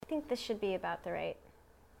this should be about the right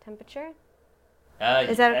temperature.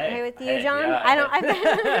 Is that okay with you, John? Yeah,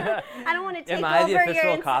 I don't want to take Am over I the your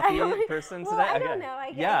official coffee person today? I don't know.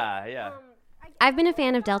 I guess. Yeah. I've been a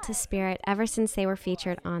fan of Delta Spirit ever since they were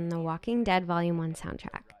featured on the Walking Dead Volume 1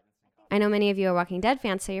 soundtrack. I know many of you are Walking Dead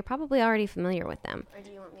fans, so you're probably already familiar with them. Or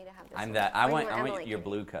do you want me to have this? I'm that. I want your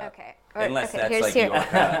blue cup. Okay. Unless that's here's like here. your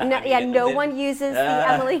cup. No one uses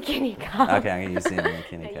the Emily Kinney cup. Okay, I'm gonna use the Emily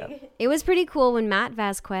Kinney cup. It was pretty cool when Matt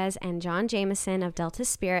Vasquez and John Jameson of Delta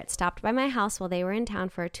Spirit stopped by my house while they were in town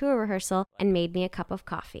for a tour rehearsal and made me a cup of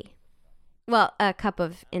coffee. Well, a cup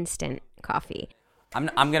of instant coffee.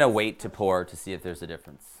 I'm gonna wait to pour to see if there's a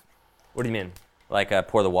difference. What do you mean? Like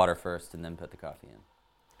pour the water first and then put the coffee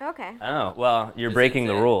in. Okay. Oh, well, you're breaking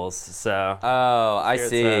the rules, so. Oh, I Here it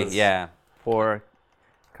see. says, Yeah. Pour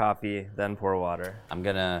coffee, then pour water. I'm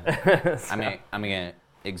gonna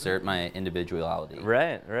exert my individuality.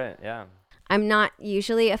 Right, yeah. I'm not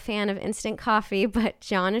usually a fan of instant coffee, but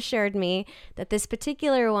John assured me that this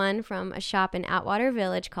particular one from a shop in Atwater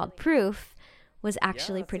Village called Proof was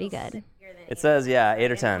actually pretty good. It says,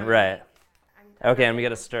 8 or 10, right. Okay, and we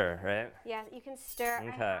gotta stir, right? Yeah, you can stir.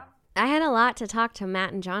 Okay. I had a lot to talk to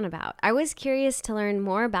Matt and John about. I was curious to learn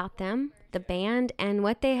more about them, the band, and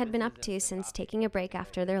what they had been up to since taking a break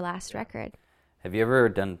after their last record. Have you ever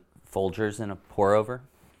done Folgers in a pour over?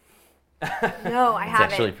 No, I It's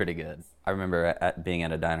haven't. actually pretty good. I remember being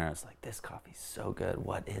at a diner, I was like, this coffee's so good.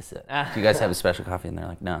 What is it? Do you guys have a special coffee? And they're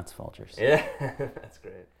like, no, it's Folgers. Yeah, that's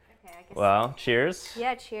great. Okay, I guess. Well, cheers.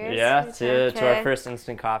 Yeah, cheers. Yeah, to our Okay. first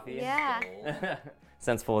instant coffee. Yeah.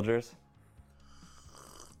 Since Folgers.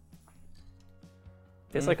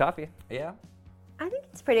 Tastes like coffee. Yeah. I think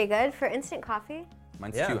it's pretty good for instant coffee.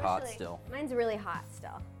 Mine's Yeah. too hot Actually, still. Mine's really hot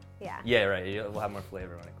still. Yeah. Yeah, right. We'll have more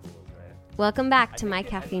flavor when it cools, right? Welcome back to My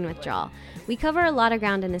Caffeine Withdrawal. We cover a lot of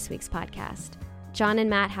ground in this week's podcast. John and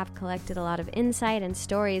Matt have collected a lot of insight and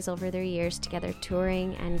stories over their years together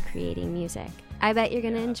touring and creating music. I bet you're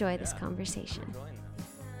going to enjoy this conversation.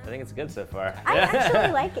 I think it's good so far. I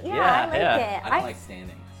actually like it. Yeah, I like it. I don't like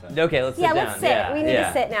standing. So. Okay, let's sit Yeah, down. let's sit. We need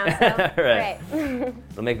to sit now. So. Right. Right.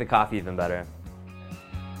 It'll make the coffee even better.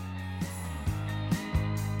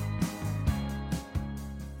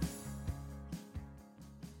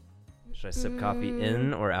 Should I sip coffee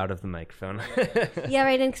in or out of the microphone? Yeah,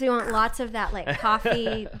 right. And because we want lots of that like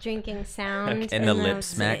coffee drinking sound. And the lip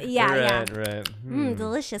smack. Yeah, Right.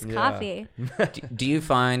 delicious coffee. Do you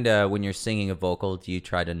find when you're singing a vocal, do you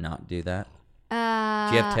try to not do that? Do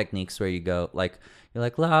you have techniques where you go like you're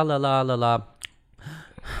like la la la la la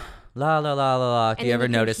la la la la la? Do you ever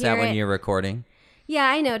notice that when you're recording? Yeah,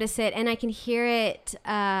 I notice it, and I can hear it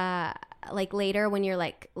like later when you're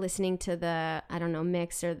like listening to the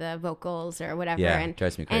mix or the vocals or whatever. Yeah, and it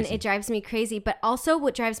drives me crazy. And it drives me crazy. But also,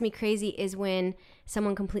 what drives me crazy is when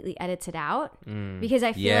someone completely edits it out because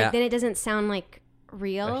I feel like then it doesn't sound like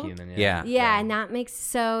real. A human, Yeah, and that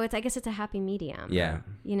makes I guess it's a happy medium. Yeah.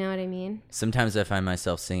 You know what I mean? Sometimes I find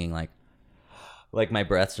myself singing like my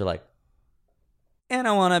breaths are like, and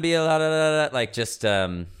I want to be a la da da da, like just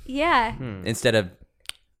Yeah. instead of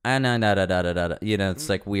da da da da da. You know, it's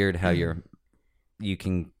like weird how you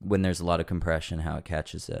can when there's a lot of compression how it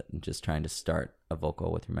catches it and just trying to start a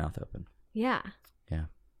vocal with your mouth open. Yeah. Yeah,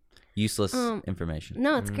 useless information.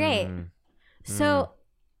 No, it's great. So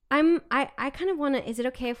I kind of want to, is it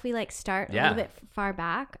okay if we like start a little bit far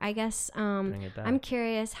back? I guess Bring it back. I'm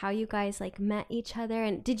curious how you guys like met each other,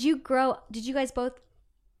 and did you guys both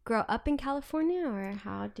grow up in California, or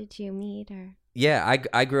how did you meet? Or Yeah,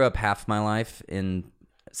 I grew up half my life in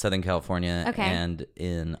Southern California Okay. and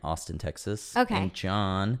in Austin, Texas. Okay. And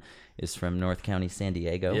John is from North County, San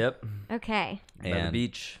Diego. Yep. okay, By the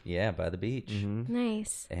beach. Yeah, by the beach.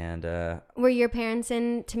 nice. And Were your parents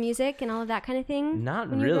into music and all of that kind of thing? Not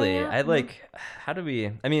when you were really. growing up? I like,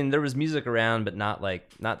 I mean, there was music around, but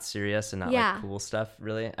not serious and not Yeah. like cool stuff,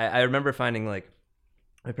 really. I remember finding like,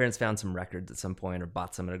 my parents found some records at some point or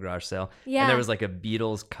bought some at a garage sale. Yeah. And there was like a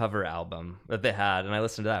Beatles cover album that they had. And I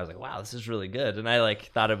listened to that. I was like, wow, this is really good. And I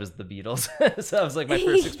like thought it was the Beatles. So that was like my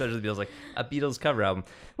first exposure to the Beatles, like a Beatles cover album.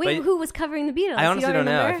 Wait, But who was covering the Beatles? I honestly you don't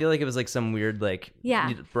know. I remember? feel like it was like some weird like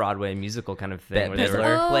Yeah. Broadway musical kind of thing Bette where they were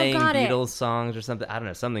Midler. Oh, playing got it. Beatles songs or something. I don't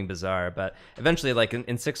know, something bizarre. But eventually, like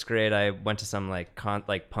in sixth grade, I went to some like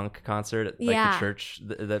punk concert at like Yeah. the church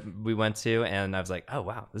that we went to, and I was like, oh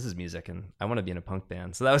wow, this is music, and I want to be in a punk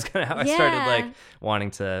band. So that was kind of how I started like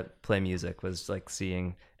wanting to play music. Was like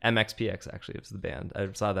seeing MXPX actually was the band. I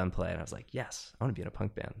saw them play and I was like, yes, I want to be in a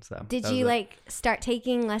punk band. So did you like start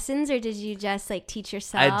taking lessons, or did you just like teach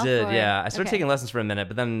yourself? I did, yeah. I started taking lessons for a minute,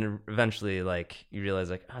 but then eventually like you realize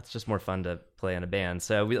like, oh, it's just more fun to play in a band.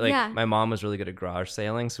 So we my mom was really good at garage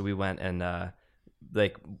sailing, so we went and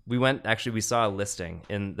we saw a listing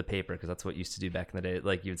in the paper, because that's what used to do back in the day.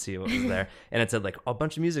 Like you would see what was there, and it said like a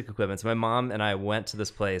bunch of music equipment. So my mom and I went to this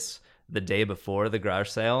place the day before the garage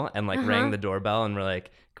sale and like rang the doorbell and we're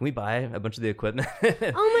like, can we buy a bunch of the equipment? Oh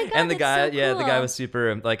my God. And the guy, so cool. the guy was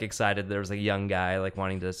super like excited. There was a young guy like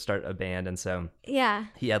wanting to start a band, and so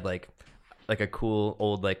he had like a cool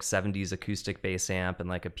old like 70s acoustic bass amp and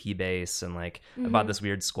like a P bass, and like I bought this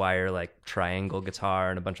weird Squier like triangle guitar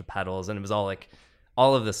and a bunch of pedals, and it was all like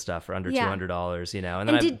all of this stuff for under $200, you know. And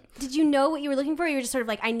then did you know what you were looking for? You were just sort of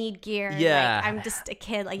like, I need gear. Yeah. Like, I'm just a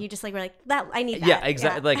kid. Like you just like were like that. I need that. Yeah,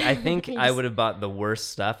 exactly. Yeah. Like I think I would have bought the worst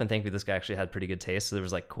stuff, and thankfully this guy actually had pretty good taste. So there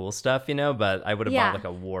was like cool stuff, you know. But I would have bought like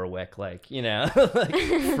a Warwick, like, you know, like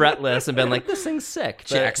fretless, and been like, this thing's sick.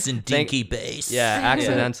 But Jackson Dinky bass. Yeah,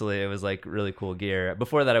 accidentally it was like really cool gear.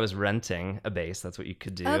 Before that I was renting a bass. That's what you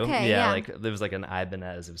could do. Okay, yeah. Like there was like an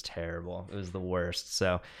Ibanez. It was terrible. It was the worst.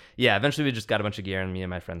 So yeah, eventually we just got a bunch of gear, and me and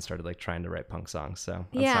my friends started like trying to write punk songs. So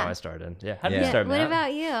that's how I started. Yeah. How did you start, Matt? What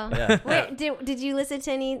about you? Yeah. Wait, did you listen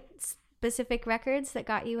to any specific records that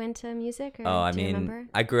got you into music? Or I mean,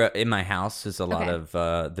 I grew up in my house. There's a lot of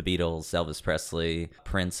the Beatles, Elvis Presley,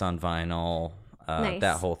 Prince on vinyl,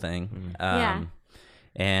 that whole thing.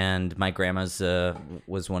 And my grandma's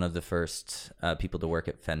was one of the first people to work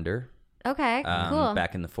at Fender. Okay, cool.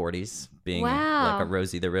 Back in the 40s, being like a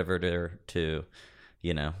Rosie the Riveter to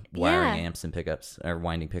you know, wiring amps and pickups, or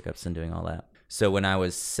winding pickups and doing all that. So when I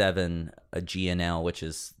was 7, a G&L, which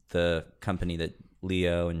is the company that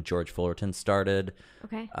Leo and George Fullerton started,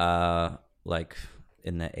 like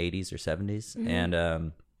in the 80s or 70s.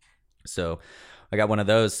 And so I got one of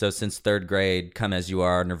those. So since 3rd grade, Come As You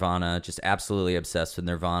Are, Nirvana, just absolutely obsessed with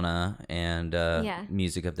Nirvana and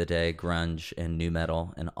music of the day, grunge and nu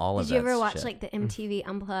metal and all of that. Did you ever watch like the MTV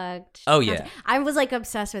Unplugged? Oh, yeah. I was like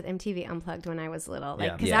obsessed with MTV Unplugged when I was little.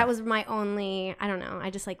 Like, because that was my only, I don't know, I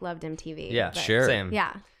just like loved MTV. Yeah, sure. Same.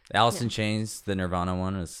 Yeah. Alice in Chains, the Nirvana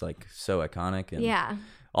one, is like so iconic. And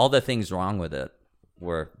all the things wrong with it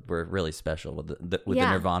were really special with the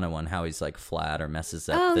Nirvana one, how he's like flat or messes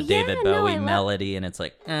up the David Bowie melody, and it's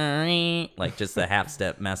like just a half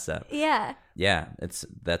step mess up.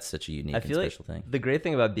 That's such a unique and special thing. The great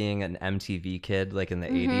thing about being an MTV kid like in the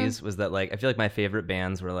 80s was that like I feel like my favorite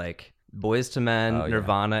bands were like Boyz II Men,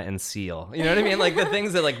 Nirvana, and Seal. You know what I mean? Like the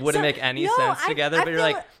things that like wouldn't make any sense together, but you're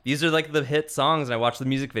like, these are like the hit songs, and I watch the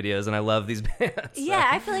music videos, and I love these bands. So. Yeah,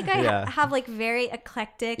 I feel like I have like very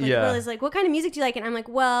eclectic. Like people is like, what kind of music do you like? And I'm like,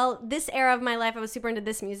 well, this era of my life, I was super into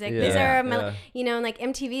this music. This era of my life, you know, and like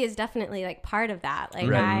MTV is definitely like part of that.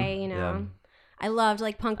 Like I loved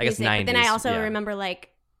like punk music, 90s, but then I also remember like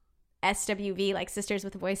SWV, like Sisters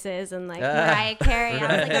with Voices, and like Mariah Carey. I was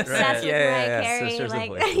like obsessed with Mariah Carey. Sisters like,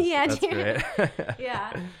 with Voices. That's great.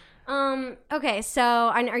 Okay,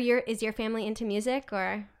 so is your family into music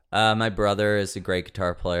or? My brother is a great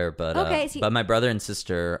guitar player, but but my brother and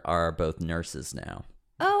sister are both nurses now.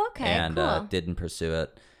 Oh, okay, and cool. Didn't pursue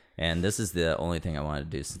it. And this is the only thing I wanted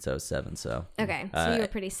to do since I was 7. So okay, so you were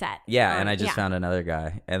pretty set. Yeah, and I just found another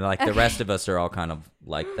guy, and like the rest of us are all kind of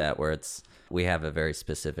like that, where we have a very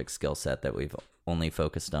specific skill set that we've only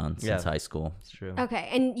focused on since high school. It's true. Okay,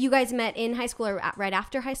 and you guys met in high school or right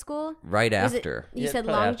after high school? Right after. You said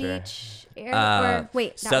Long Beach? Or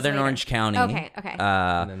wait, Southern Orange County. Okay.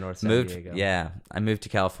 And then North San Diego. Yeah, I moved to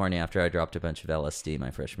California after I dropped a bunch of LSD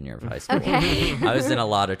my freshman year of high school. Okay. I was in a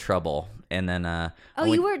lot of trouble, and then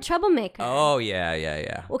you were a troublemaker. Oh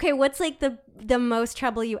yeah. Okay, what's like the most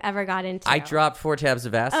trouble you ever got into? I dropped 4 tabs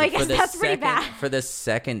of acid I guess that's pretty bad. for the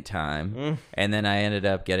second time, and then I ended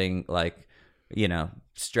up getting like, you know,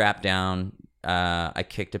 strapped down. I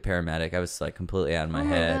kicked a paramedic. I was like completely out of my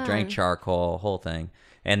head. Drank charcoal, whole thing.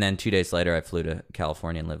 And then 2 days later, I flew to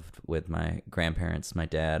California and lived with my grandparents, my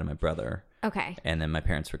dad, and my brother. Okay. And then my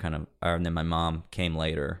parents were and then my mom came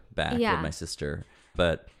later back with my sister.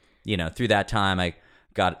 But, you know, through that time, I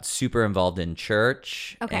got super involved in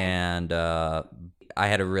church. Okay. And I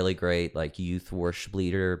had a really great like youth worship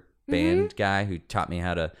leader band guy who taught me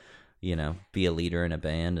how to, you know, be a leader in a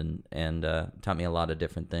band and taught me a lot of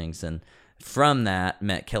different things. And from that,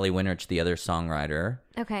 met Kelly Winrich, the other songwriter.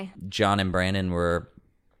 Okay. John and Brandon were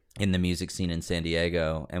in the music scene in San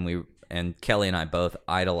Diego, and Kelly and I both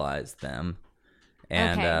idolized them.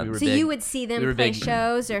 And so you would see them play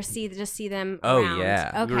shows or see them around?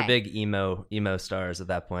 Yeah. We were big emo stars at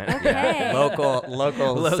that point. Okay.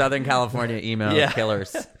 Local Southern California emo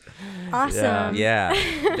killers. Awesome. Yeah.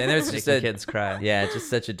 And there's just kids cry. Yeah, just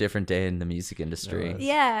such a different day in the music industry.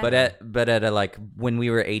 Yeah. But at like when we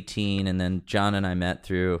were 18, and then John and I met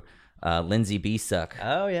through Lindsay B-Suck.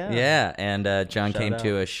 Oh yeah. Yeah, and John came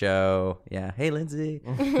to a show. Yeah. Hey Lindsay.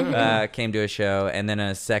 Came to a show, and then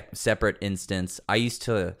a separate instance. I used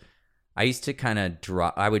to kind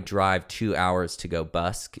of I would drive 2 hours to go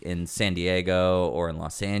busk in San Diego or in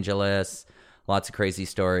Los Angeles. Lots of crazy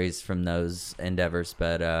stories from those endeavors,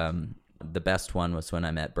 but the best one was when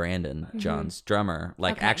I met Brandon, John's drummer,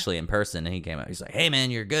 actually in person, and he came out. He's like, "Hey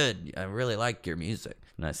man, you're good. I really like your music."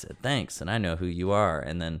 And I said, "Thanks, and I know who you are."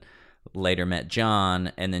 And then later met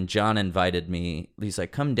John, and then John invited me. He's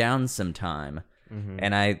like, "Come down sometime."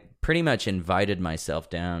 And I pretty much invited myself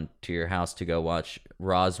down to your house to go watch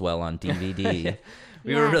Roswell on DVD.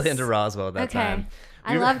 We were really into Roswell at that time.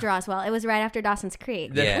 I loved Roswell. It was right after Dawson's Creek.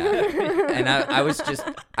 Yeah. And I was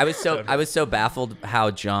so baffled how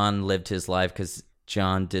John lived his life, because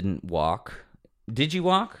John didn't walk. Did you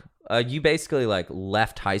walk? You basically like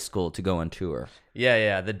left high school to go on tour.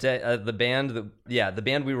 Yeah. The band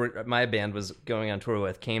my band was going on tour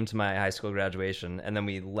with came to my high school graduation, and then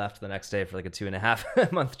we left the next day for like a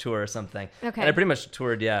 2.5 month tour or something. Okay. And I pretty much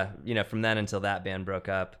toured, from then until that band broke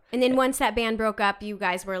up. And then once that band broke up, you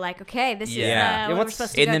guys were like, okay, this is what we're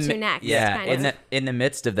supposed to go to next. Yeah. In the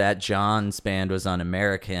midst of that, John's band was on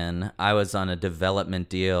American. I was on a development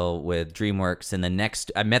deal with DreamWorks, and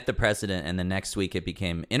I met the president, and the next week it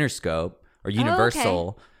became Interscope or Universal. Oh,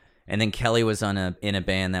 okay. And then Kelly was in a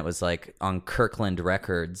band that was like on Kirkland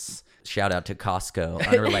Records. Shout out to Costco,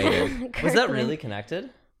 unrelated. Was that really connected?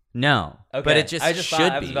 No, okay. But it just should be.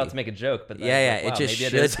 I was about to make a joke, but it just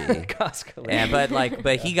should be. Costco. Yeah,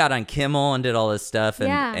 but he got on Kimmel and did all this stuff,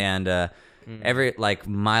 and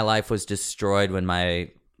my life was destroyed when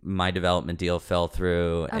my development deal fell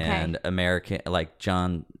through, and American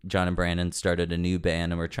John and Brandon started a new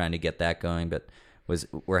band, and we're trying to get that going, but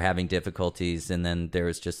we're having difficulties. And then there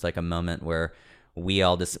was just like a moment where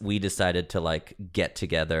we decided to like get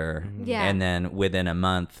together, and then within a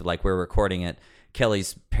month, like we're recording it.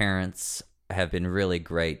 Kelly's parents have been really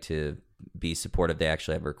great to be supportive. They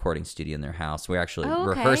actually have a recording studio in their house. We're actually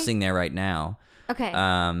rehearsing there right now.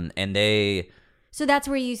 Okay. So that's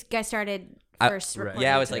where you guys started first recording.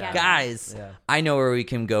 I was like, guys, I know where we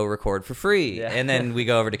can go record for free. Yeah. And then we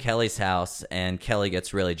go over to Kelly's house, and Kelly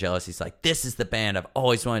gets really jealous. He's like, this is the band I've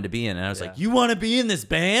always wanted to be in. And I was like, you want to be in this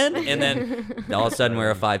band? And then all of a sudden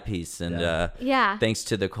we're a 5-piece. And thanks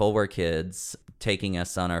to the Colwer kids taking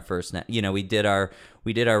us on our first we did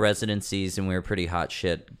our residencies, and we were pretty hot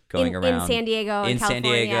shit going around in San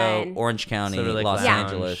Diego, Orange County, sort of like Los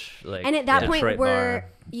Angeles. And at that point, were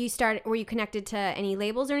you connected to any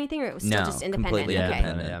labels or anything, or it was still just independent? Completely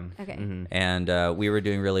independent. Yeah. Okay. Mm-hmm. And we were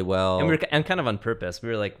doing really well, and kind of on purpose. We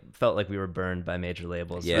were felt like we were burned by major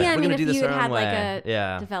labels. Yeah, I mean, if you had way. like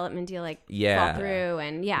a development deal fall through,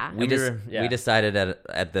 and we decided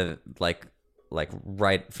at the like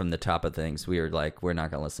right from the top of things, we were like, we're not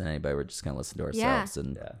gonna listen to anybody. We're just gonna listen to ourselves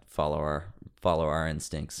and follow our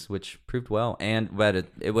instincts, which proved well. But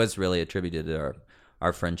it was really attributed to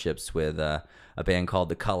our friendships with a band called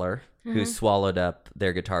The Color, who swallowed up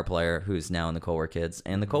their guitar player, who's now in the Colwer Kids,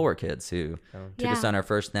 and the Colwer Kids, who took us on our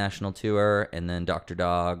first national tour, and then Dr.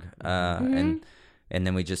 Dog, and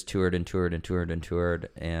then we just toured, and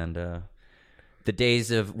the days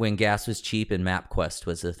of when gas was cheap and MapQuest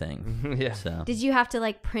was the thing. So. Did you have to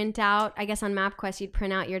like print out? I guess on MapQuest you'd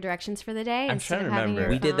print out your directions for the day. I'm trying to remember.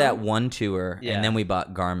 We did that one tour, and then we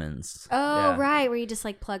bought Garmin's. Oh, right, where you just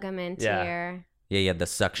like plug them into your. Yeah, you had the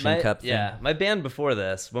suction cup thing. Yeah, my band before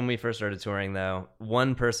this, when we first started touring, though,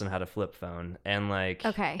 one person had a flip phone, and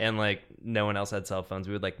no one else had cell phones.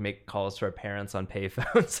 We would like make calls to our parents on pay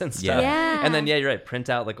phones and stuff. Yeah. And then you're right, print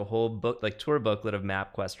out like a whole book, like tour booklet of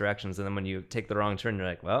MapQuest directions, and then when you take the wrong turn, you're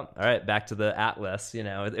like, well, all right, back to the atlas.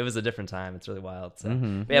 It was a different time. It's really wild. So.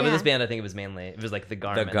 But with this band, I think it was like the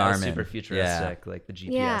Garmin. That was super futuristic, like the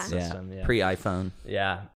GPS system. Yeah. Pre-iPhone.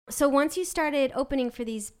 Yeah. So once you started opening for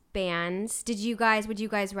these bands, would you guys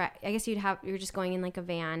I guess you were just going in like a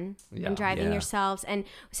van and driving yourselves, and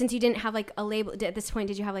since you didn't have like a label at this point,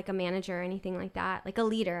 did you have like a manager or anything like that, like a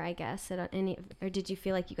leader, I guess, or did you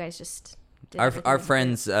feel like you guys just did our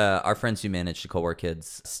friends who managed the Colwer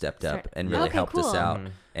Kids stepped up and really helped us out.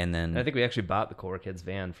 And then I think we actually bought the Core Kids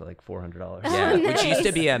van for like $400. Yeah, nice. Which used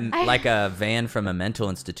to be like a van from a mental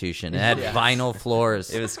institution. It had vinyl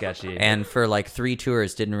floors. It was sketchy. And for like 3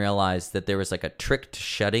 tours, didn't realize that there was like a trick to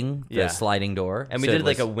shutting the sliding door. And we did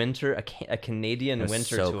like a Canadian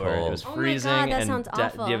winter tour. Cold. It was freezing. Oh my God, that sounds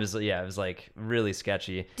awful. It was like really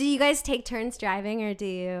sketchy. Do you guys take turns driving, or do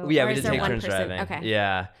you? Yeah, we did take turns driving. Okay.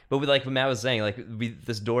 Yeah, but like Matt was saying, like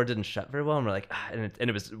this door didn't shut very well, and we're like, and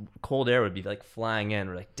it was cold air would be like flying in.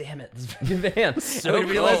 We're like, damn it, this fucking van. So and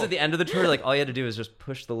we realized at the end of the tour, like all you had to do was just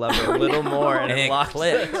push the lever a little more, and it locked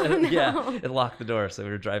it. Yeah, it locked the door. So we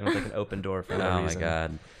were driving with like an open door for no reason. Oh my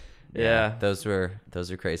God. Yeah, those were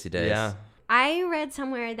crazy days. Yeah, I read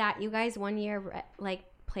somewhere that you guys one year like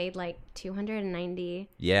played like 290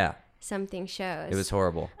 something shows. It was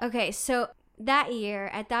horrible. Okay, so that year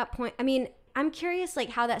at that point, I mean, I'm curious like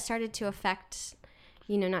how that started to affect,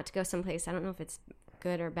 not to go someplace, I don't know if it's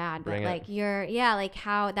good or bad, but like like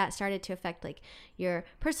how that started to affect like your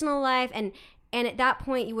personal life, and at that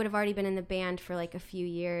point you would have already been in the band for like a few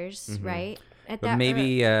years, right? At that,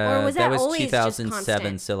 maybe or was that was always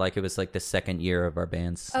 2007, so like it was like the second year of our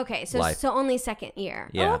band's life. So only second year.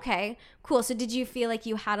 Yeah. Oh, okay, cool. So did you feel like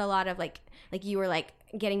you had a lot of like you were like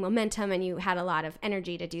getting momentum and you had a lot of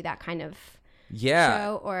energy to do that kind of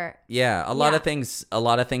show? Or a lot of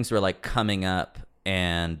things were like coming up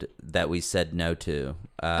and that we said no to.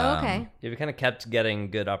 Okay. Yeah, we kind of kept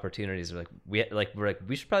getting good opportunities. We're like,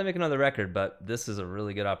 we should probably make another record, but this is a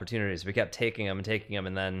really good opportunity. So we kept taking them,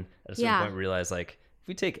 and then at a certain point we realized like, if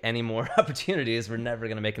we take any more opportunities, we're never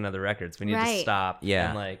gonna make another record. So we need to stop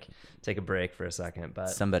and like take a break for a second. But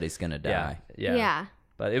somebody's gonna die. Yeah.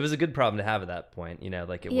 But it was a good problem to have at that point.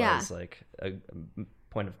 Like it was like a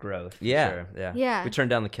point of growth. Yeah. Sure. Yeah. We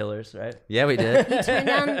turned down the Killers, right? Yeah, we did. You turned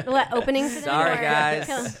down what opening for them? Sorry,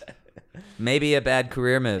 guys. Maybe a bad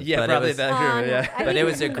career move. Yeah, probably a bad career move. Yeah. But it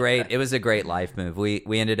was a great life move.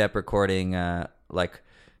 We ended up recording like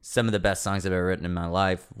some of the best songs I've ever written in my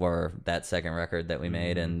life were that second record that we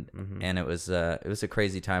made, and it was a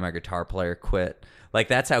crazy time. Our guitar player quit. Like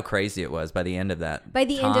that's how crazy it was by the end of that. By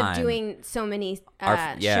the end of doing so many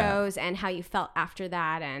shows, and how you felt after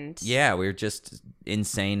that, and we were just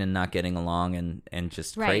insane and not getting along, and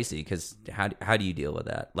just crazy. Because how do you deal with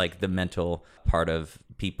that? Like the mental part of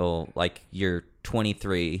people. Like you're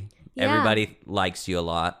 23, everybody likes you a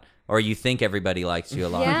lot. Or you think everybody likes you a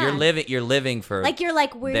lot. Yeah. You're living for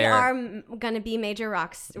we are gonna be major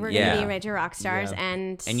rocks. We're gonna be major rock stars,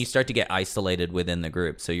 and you start to get isolated within the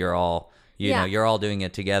group. So you're all you're all doing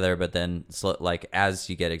it together. But then like as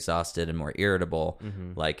you get exhausted and more irritable,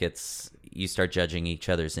 like you start judging each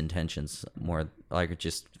other's intentions more. Like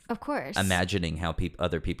just of course imagining how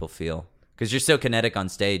other people feel, because you're so kinetic on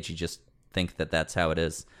stage. You just think that that's how it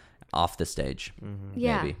is off the stage,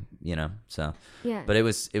 maybe, so but it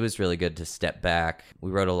was really good to step back.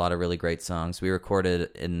 We wrote a lot of really great songs. We recorded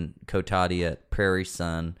in Kotati at Prairie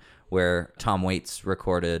Sun, where Tom Waits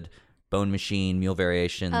recorded Bone Machine, Mule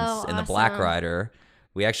Variations, and The Black Rider.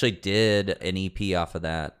 We actually did an EP off of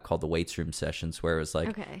that called the Waits Room Sessions, where it was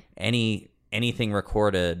like anything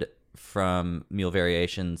recorded from Mule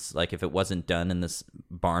Variations, like if it wasn't done in this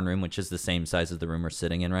barn room, which is the same size as the room we're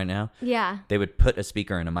sitting in right now, they would put a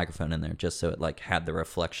speaker and a microphone in there just so it like had the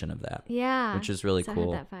reflection of that, which is really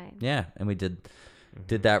cool. That vibe. Yeah, and we did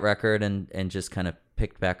that record and just kind of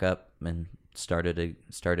picked back up and started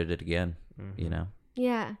it again.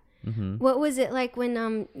 What was it like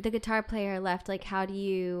when the guitar player left? Like how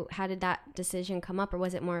did that decision come up, or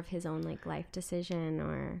was it more of his own like life decision,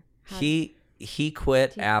 or He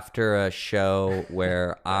quit after a show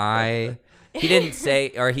where he didn't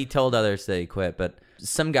say, or he told others that he quit, but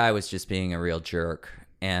some guy was just being a real jerk,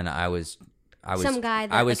 and I was some guy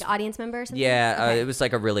that like audience member or something? Yeah, it was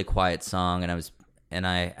like a really quiet song, and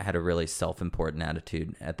I had a really self-important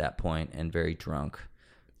attitude at that point and very drunk.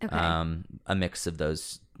 Okay. A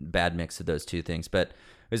bad mix of those two things, but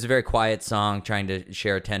it was a very quiet song trying to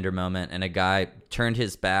share a tender moment, and a guy turned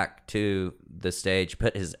his back to the stage,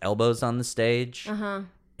 put his elbows on the stage,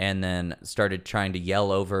 and then started trying to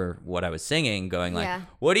yell over what I was singing, going like,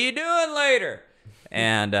 "What are you doing later?"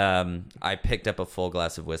 And I picked up a full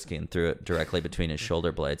glass of whiskey and threw it directly between his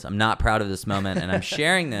shoulder blades. I'm not proud of this moment, and I'm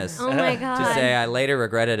sharing this to say I later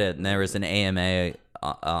regretted it, and there was an AMA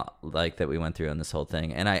like that we went through on this whole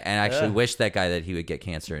thing, and I actually wish that guy that he would get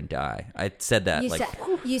cancer and die. I said that.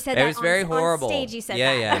 You said it that was very horrible. On stage you said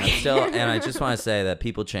that. Yeah. And I just want to say that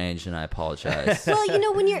people change, and I apologize.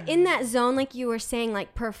 Well, when you're in that zone, like you were saying,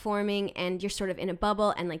 like performing, and you're sort of in a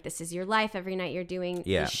bubble, and like this is your life. Every night you're doing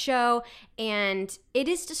the show, and it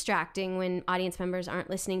is distracting when audience members aren't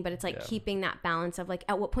listening. But it's like keeping that balance of like,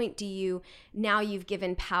 at what point do you've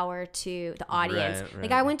given power to the audience? Right.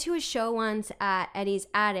 Like I went to a show once at Eddie's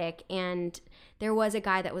Attic, and there was a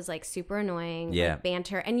guy that was like super annoying, like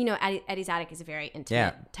banter, and Eddie's Attic is a very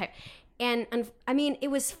intimate type, and I mean it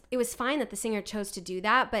was fine that the singer chose to do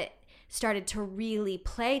that, but started to really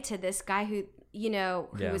play to this guy who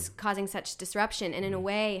was causing such disruption, and in a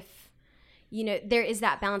way, there is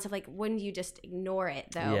that balance of like, when do you just ignore it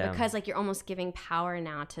though? Because like you're almost giving power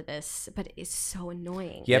now to this, but it's so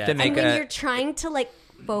annoying. You have to make when you're trying to like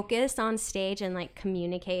focus on stage and like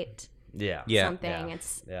communicate something,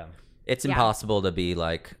 it's impossible to be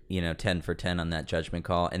like 10 for 10 on that judgment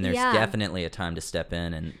call, and there's definitely a time to step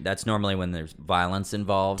in, and that's normally when there's violence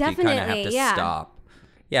involved. You kind of have to stop.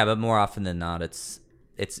 But more often than not, it's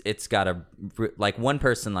got to, like, one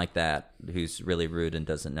person like that who's really rude and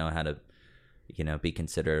doesn't know how to be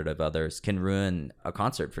considerate of others can ruin a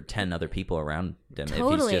concert for 10 other people around them.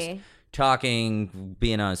 Totally. If he's just talking,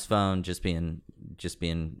 being on his phone, just being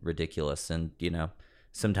ridiculous, and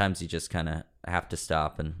sometimes you just kind of have to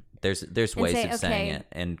stop, and there's ways of saying it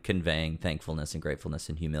and conveying thankfulness and gratefulness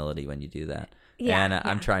and humility when you do that.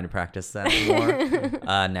 I'm trying to practice that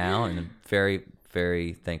more now, and I'm very,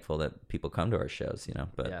 very thankful that people come to our shows,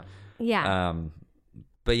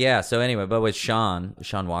 so anyway, but with Sean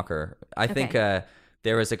Walker, I think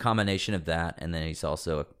there was a combination of that, and then he's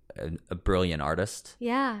also a brilliant artist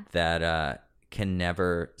that can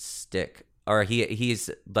never stick, or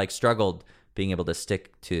he's like struggled being able to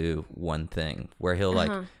stick to one thing, where he'll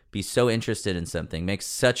like be so interested in something, make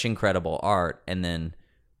such incredible art, and then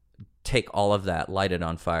take all of that, light it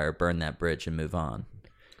on fire, burn that bridge, and move on.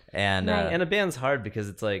 And and a band's hard because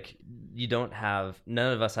it's like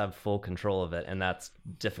none of us have full control of it, and that's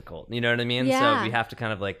difficult. You know what I mean? So we have to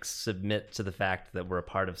kind of like submit to the fact that we're a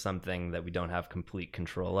part of something that we don't have complete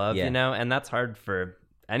control of, and that's hard for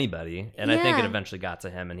anybody. And I think it eventually got to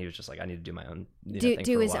him, and he was just like, I need to do my own thing do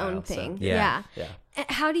for a his while. own thing. So,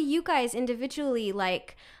 How do you guys individually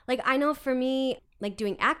like I know for me, like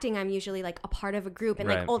doing acting, I'm usually like a part of a group, and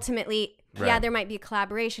like ultimately there might be a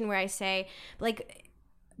collaboration where I say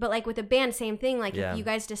but like with a band, same thing. Like if you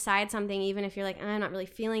guys decide something, even if you're like, I'm not really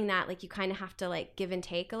feeling that, like you kind of have to like give and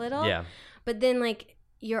take a little. But then like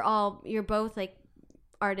you're both like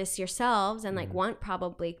artists yourselves, and like want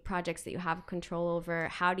probably projects that you have control over.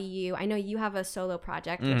 How do you? I know you have a solo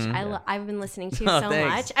project, which I've been listening to so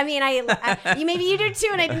much. I mean, you maybe you do too,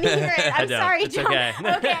 and I didn't hear it. I'm sorry, John.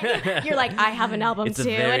 Okay. You're like, I have an album too,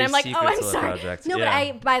 and I'm like, oh, I'm sorry. Project. No,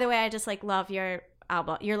 but by the way, I just like love your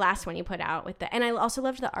album, your last one you put out with and I also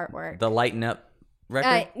loved the artwork, the Lighten Up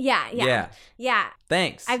record. Yeah.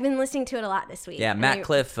 Thanks. I've been listening to it a lot this week. Yeah, Matt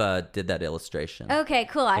Cliff did that illustration. Okay,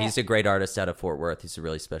 cool. He's a great artist out of Fort Worth. He's a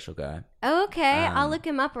really special guy. Okay, I'll look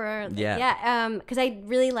him up. Because I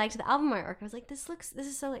really liked the album artwork. I was like, this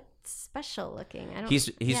is so like special looking. He's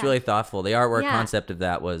really thoughtful. The artwork concept of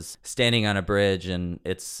that was standing on a bridge, and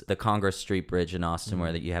it's the Congress Street Bridge in Austin,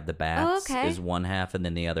 where that you have the bats is one half, and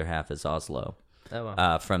then the other half is Oslo.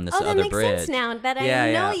 From this other bridge. That makes sense now that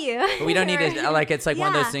I know you. But we don't need to, like, it's like one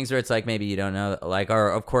of those things where it's like, maybe you don't know, like, or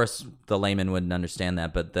of course the layman wouldn't understand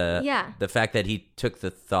that, but the fact that he took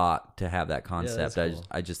the thought to have that concept, cool.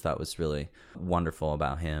 I just thought was really wonderful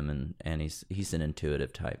about him, and he's an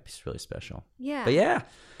intuitive type. He's really special. But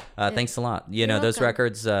thanks a lot. You're those welcome.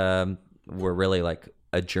 Records were really like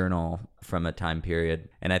a journal from a time period,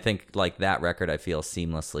 and I think like that record I feel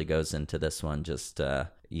seamlessly goes into this one, just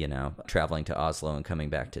traveling to Oslo and coming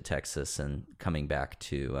back to Texas, and coming back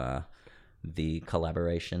to the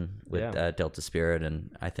collaboration with Delta Spirit.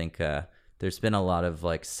 And I think there's been a lot of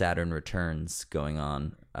like Saturn returns going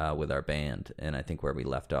on with our band, and I think where we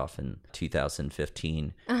left off in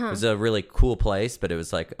 2015 was a really cool place, but it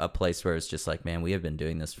was like a place where it's just like, man, we have been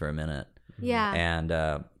doing this for a minute,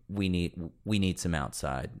 and we need some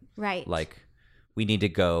outside, right? Like we need to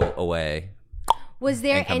go away. Was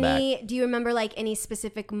there any, do you remember like any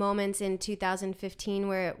specific moments in 2015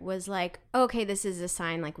 where it was like, okay, this is a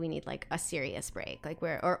sign, like we need like a serious break, like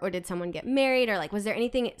where, or did someone get married, or like, was there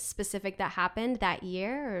anything specific that happened that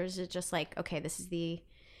year, or is it just like, okay, this is the,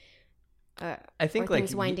 I think like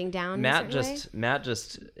things winding down? Matt just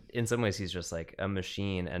in some ways he's just like a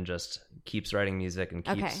machine and just keeps writing music and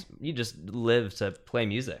keeps, you just live to play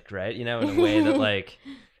music, right? In a way that like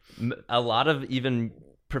a lot of even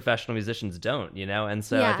professional musicians don't, and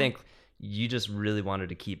so I think you just really wanted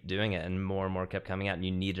to keep doing it, and more kept coming out, and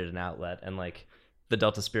you needed an outlet, and like the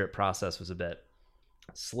Delta Spirit process was a bit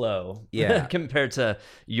slow compared to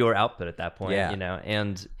your output at that point,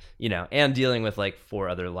 and dealing with like 4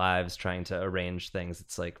 other lives, trying to arrange things.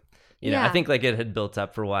 It's like, I think like it had built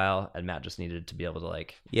up for a while, and Matt just needed to be able to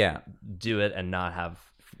like do it and not have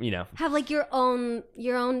have like your own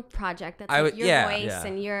project that's like your voice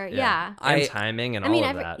and your and timing and all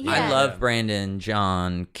of that. I love Brandon,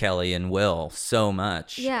 John, Kelly, and Will so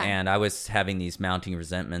much, and I was having these mounting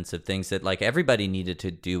resentments of things that like everybody needed to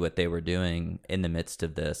do what they were doing in the midst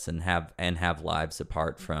of this, and have lives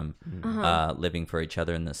apart from living for each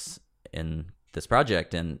other in this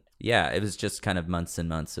project. And it was just kind of months and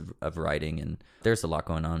months of writing, and there's a lot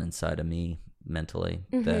going on inside of me mentally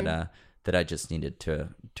that I just needed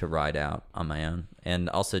to ride out on my own, and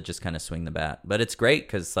also just kind of swing the bat. But it's great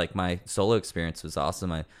because like my solo experience was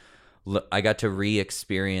awesome. I got to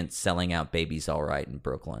re-experience selling out Baby's All Right in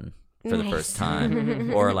Brooklyn for the first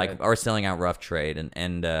time, or selling out Rough Trade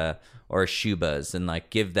and or Shubas, and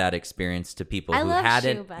like give that experience to people who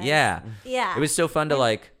hadn't. Shubas. Yeah. It was so fun to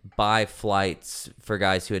like buy flights for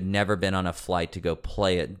guys who had never been on a flight to go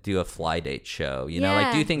do a Fly Date show,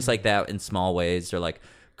 like do things like that in small ways, or like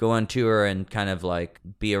go on tour and kind of like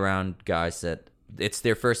be around guys that it's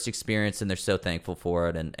their first experience and they're so thankful for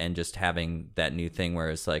it, and just having that new thing where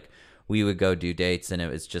it's like we would go do dates and it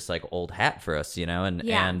was just like old hat for us,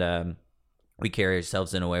 and we carry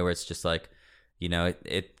ourselves in a way where it's just like,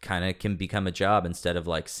 it kind of can become a job instead of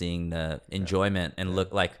like seeing the enjoyment and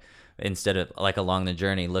look like, instead of like along the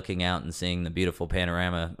journey looking out and seeing the beautiful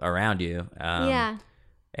panorama around you.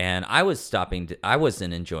 And I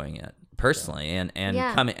wasn't enjoying it personally, and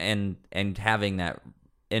coming and having that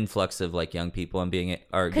influx of like young people and being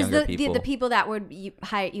younger people. The people that you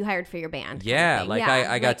hired for your band.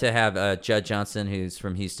 I got to have Judd Johnson, who's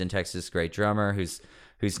from Houston, Texas, great drummer,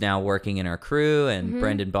 who's now working in our crew, and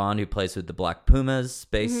Brendan Bond, who plays with the Black Pumas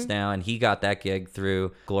bass now, and he got that gig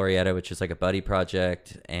through Glorietta, which is like a buddy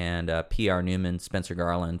project, and P.R. Newman, Spencer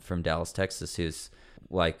Garland from Dallas, Texas, who's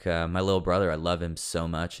like my little brother. I love him so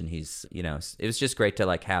much, and he's it was just great to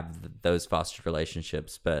like have those fostered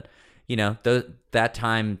relationships. But that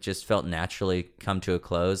time just felt naturally come to a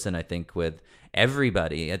close, and I think with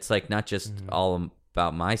everybody, it's like not just all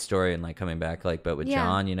about my story and like coming back, like, but with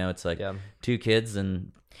John, it's like 2 kids,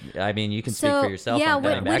 and I mean, you can speak for yourself. Yeah,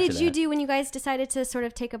 what did you do when you guys decided to sort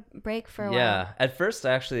of take a break for a while? Yeah, at first,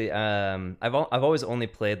 actually, I've always only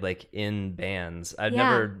played like in bands. I've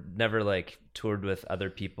never like toured with other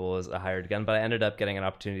people as a hired gun, but I ended up getting an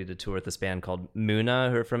opportunity to tour with this band called Muna,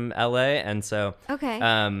 who are from LA, and so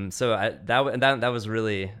that was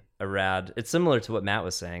really a rad. It's similar to what Matt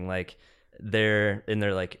was saying, like. They're in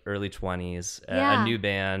their like early 20s, a new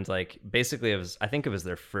band. Like basically, I think it was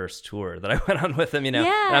their first tour that I went on with them. And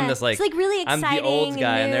I'm just like, it's like really exciting. I'm the old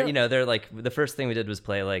guy, and they're like the first thing we did was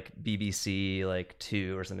play like BBC like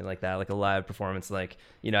 2 or something like that, like a live performance. Like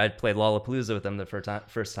I'd played Lollapalooza with them the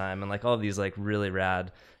first time, and like all of these like really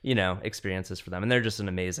rad experiences for them. And they're just an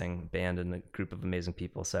amazing band and a group of amazing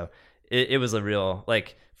people. So it was a real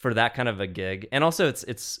like for that kind of a gig, and also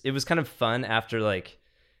it was kind of fun after like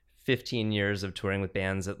 15 years of touring with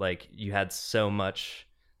bands that like you had so much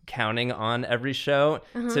counting on every show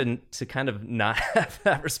to kind of not have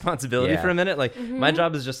that responsibility for a minute. Like my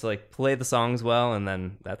job is just to like play the songs well, and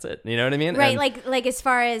then that's it. You know what I mean? Right. And, like as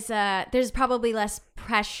far as there's probably less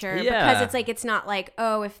pressure because it's like, it's not like,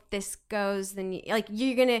 oh, if this goes, then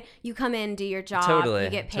you come in, do your job, you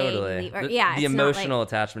get paid. Leave, or, the emotional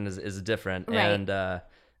attachment is different. Right. And,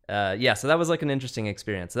 so that was like an interesting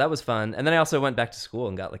experience. So that was fun. And then I also went back to school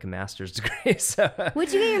and got like a master's degree. So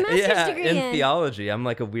what'd you get your master's degree in? Theology. I'm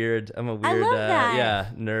a weird I love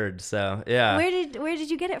that. nerd. So yeah. Where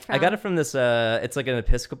did you get it from? I got it from this it's like an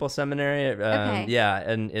Episcopal seminary.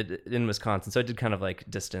 And it in Wisconsin. So I did kind of like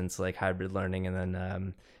distance, like hybrid learning,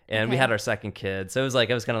 and then we had our second kid. So it was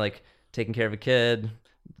like I was kind of like taking care of a kid,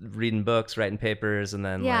 reading books, writing papers, and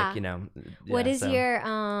then what does your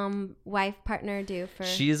wife partner do for?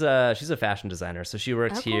 She's a fashion designer, so she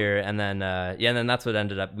works here, and then and then that's what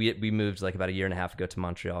ended up. We moved like about a year and a half ago to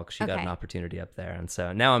Montreal because she got an opportunity up there, and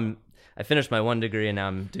so now I finished my one degree, and now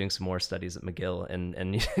I'm doing some more studies at McGill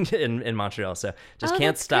in Montreal. So just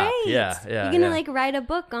can't stop. Great. Yeah. You're gonna like write a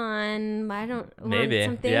book on maybe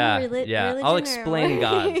something religion. I'll explain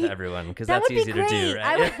God to everyone because that's easy to do,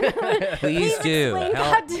 right? Please do. Explain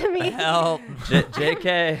God to me. Help.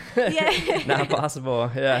 JK. Not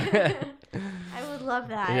possible. Yeah. I would love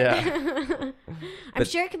that. Yeah. I'm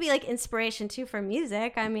sure it could be like inspiration too for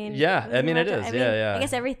music. I mean, yeah, I mean it is. Yeah. I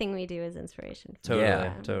guess everything we do is inspiration.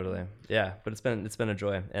 Totally. Yeah, but it's been a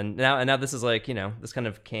joy. And now this is like, this kind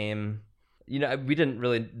of came. We didn't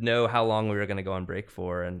really know how long we were going to go on break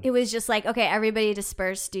for, and it was just like, okay, everybody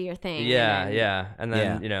disperse, do your thing. And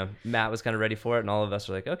then Matt was kind of ready for it, and all of us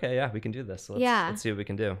were like, okay, yeah, we can do this. Let's see what we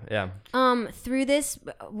can do. Yeah. Through this,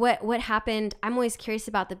 what happened? I'm always curious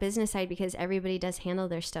about the business side because everybody does handle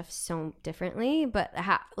their stuff so differently. But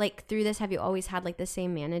through this, have you always had like the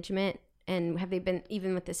same management, and have they been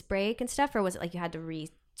even with this break and stuff, or was it like you had to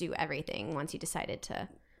redo everything once you decided to?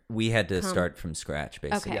 We had to start from scratch,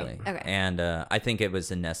 basically. Okay. And I think it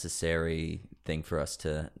was a necessary thing for us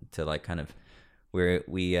to like kind of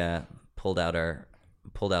we pulled out our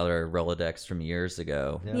Rolodex from years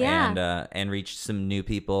ago, and reached some new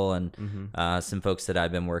people and some folks that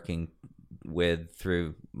I've been working with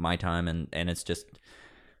through my time, and it's just,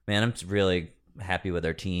 man, I'm really happy with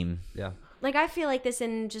our team. Yeah. Like, I feel like this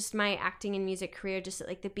in just my acting and music career, just at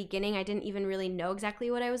like the beginning, I didn't even really know exactly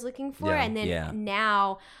what I was looking for. And then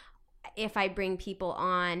now, if I bring people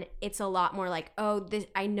on, it's a lot more like,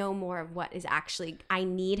 I know more of what is actually I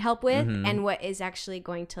need help with and what is actually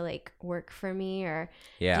going to like work for me. Or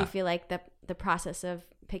do you feel like the process of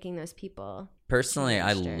picking those people? Personally,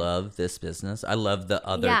 I love this business. I love the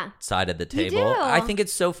other side of the table. I think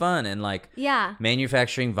it's so fun, and like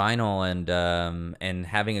manufacturing vinyl and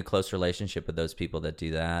having a close relationship with those people that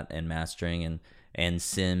do that, and mastering and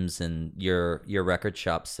Sims and your record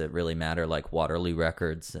shops that really matter, like Waterloo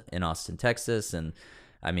Records in Austin, Texas, and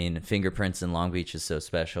I mean Fingerprints in Long Beach is so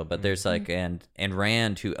special. But there's like and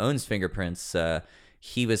Rand, who owns Fingerprints,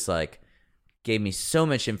 he was like, gave me so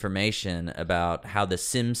much information about how the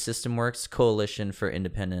SIMS system works, Coalition for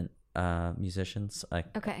Independent Musicians. I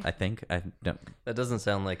think I don't. That doesn't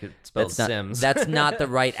sound like it spells Sims. That's not the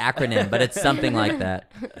right acronym, but it's something like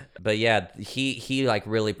that. But yeah, he like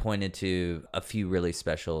really pointed to a few really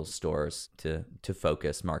special stores to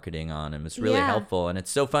focus marketing on, and was really helpful. And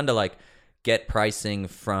it's so fun to like get pricing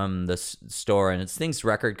from the store, and it's things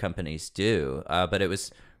record companies do. But it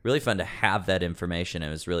was really fun to have that information. It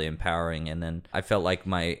was really empowering. And then I felt like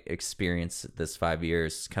my experience this 5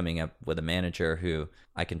 years coming up with a manager who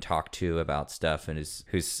I can talk to about stuff and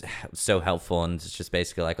who's so helpful, and it's just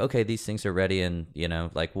basically like, okay, these things are ready, and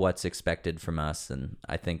like what's expected from us. And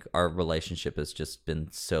I think our relationship has just been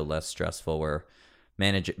so less stressful, where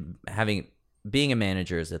being a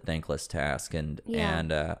manager is a thankless task, and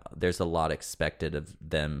there's a lot expected of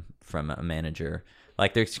them from a manager.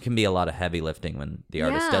 Like there can be a lot of heavy lifting when the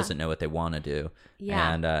artist doesn't know what they want to do.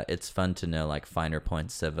 Yeah. And it's fun to know like finer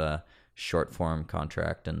points of a short form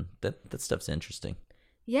contract, and that stuff's interesting.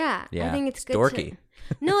 Yeah. I think it's good. Dorky.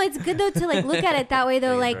 No, it's good though to like look at it that way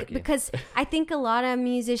though, like dorky. Because I think a lot of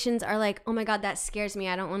musicians are like, oh my God, that scares me.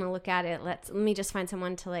 I don't want to look at it. Let me just find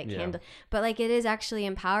someone to like handle. But like it is actually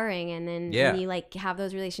empowering, and then when you like have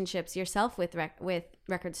those relationships yourself with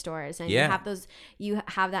record stores, and you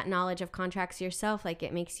have that knowledge of contracts yourself, like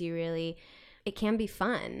it makes you really. It can be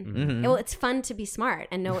fun. Mm-hmm. Well, it's fun to be smart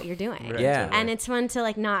and know what you're doing. And it's fun to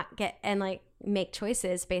like not get and like make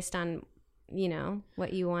choices based on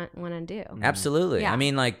what you want to do. Absolutely. I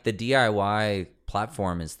mean, like the DIY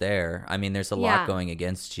platform is there. I mean, there's a lot going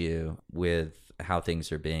against you with how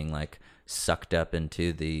things are being like sucked up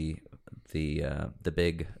into the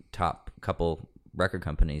big top couple record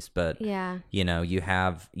companies, but you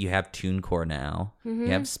have TuneCore now. You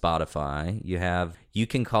have Spotify. You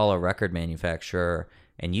can call a record manufacturer,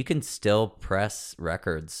 and you can still press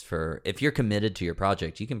records if you're committed to your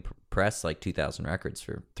project. You can press like 2,000 records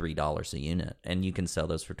for $3 a unit, and you can sell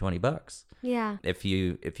those for $20. Yeah. If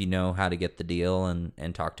you know how to get the deal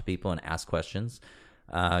and talk to people and ask questions,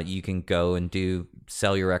 you can go and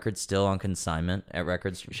sell your records still on consignment at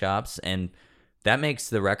record shops, and that makes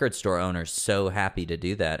the record store owners so happy to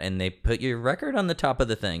do that, and they put your record on the top of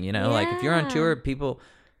the thing. Like if you're on tour, people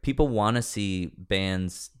want to see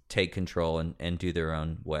bands take control and do their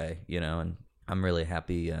own way, and I'm really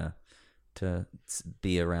happy to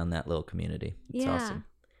be around that little community. It's awesome.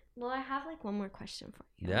 Well, I have like one more question for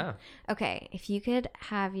you. Yeah. Okay, if you could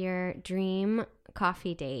have your dream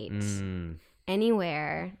coffee date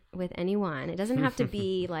anywhere with anyone, it doesn't have to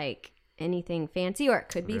be like anything fancy, or it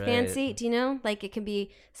could be fancy. Do you know? Like it could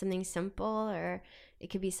be something simple, or it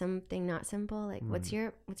could be something not simple. Like what's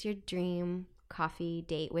your dream coffee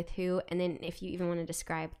date with who? And then if you even want to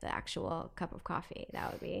describe the actual cup of coffee,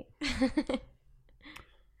 that would be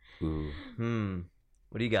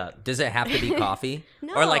What do you got? Does it have to be coffee?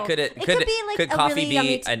 No. Or like could coffee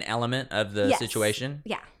really be an element of the situation?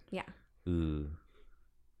 Yeah. Ooh.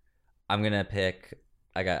 I'm gonna pick.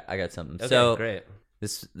 I got something. Okay, so great.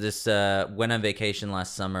 This went on vacation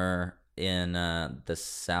last summer in the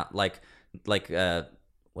south, like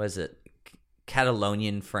what is it?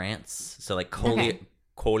 Catalonian France. So like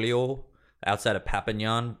Collioure, outside of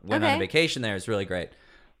Papignon. Went on a vacation there. It's really great.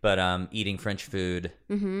 But eating French food,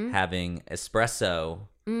 having espresso,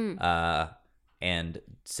 and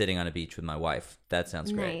sitting on a beach with my wife. That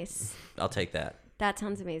sounds great. Nice. I'll take that. That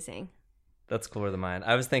sounds amazing. That's cooler than mine.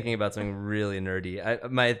 I was thinking about something really nerdy.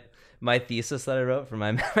 My thesis that I wrote for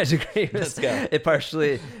my degree was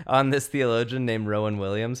partially on this theologian named Rowan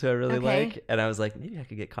Williams, who I really like. And I was like, maybe I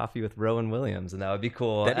could get coffee with Rowan Williams, and that would be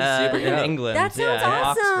cool. That'd be super in England. That sounds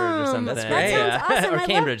awesome. Oxford or something. That's great. That sounds awesome. Or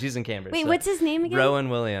Cambridge. He's in Cambridge. Wait, what's his name again? Rowan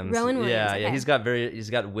Williams. Rowan Williams. Yeah, okay. He's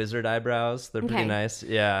got wizard eyebrows. They're pretty nice.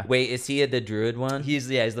 Yeah. Wait, is he the Druid one? He's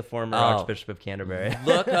the former Archbishop of Canterbury.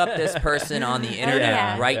 Look up this person on the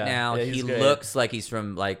internet now. Yeah, he looks like he's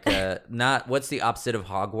from like not what's the opposite of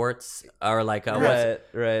Hogwarts or like right.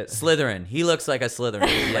 Slytherin. He looks like a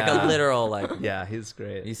Slytherin, like a literal like. Yeah, he's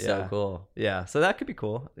great. He's so cool. Yeah, so that could be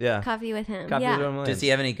cool. Yeah, coffee with him. Coffee with Rowan Williams. Does he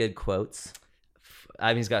have any good quotes?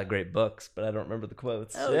 I mean, he's got great books, but I don't remember the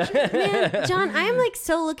quotes. Oh, man, John, I am like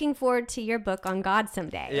so looking forward to your book on God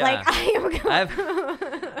someday. Yeah. Like I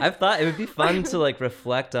am. I've thought it would be fun to like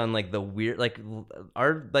reflect on like the weird, like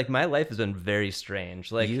my life has been very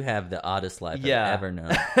strange. Like you have the oddest life I've ever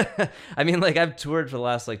known. I mean, like I've toured for the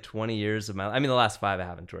last like 20 years of my. I mean, the last 5 I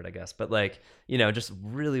haven't toured, I guess, but like just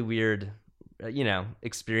really weird.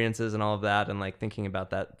 Experiences and all of that, and like thinking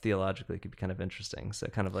about that theologically could be kind of interesting. So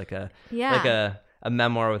kind of like a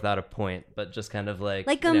memoir without a point, but just kind of like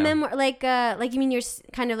a memoir, like you mean your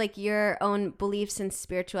kind of like your own beliefs and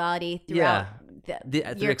spirituality throughout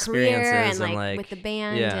your career and like with the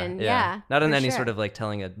band not in any sort of like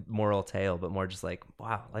telling a moral tale, but more just like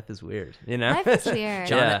wow, life is weird, Life is weird.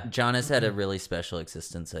 John has had a really special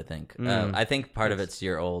existence, I think. I think part of it's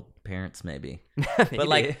your old parents maybe. but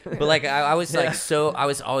like I was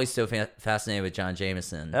always so fascinated with John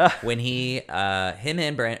Jameson when him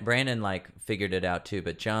and Brandon like figured it out too,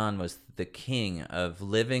 but John was the king of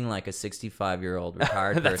living like a 65-year-old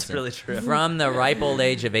retired That's person. really true. From the ripe old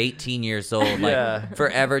age of 18 years old, like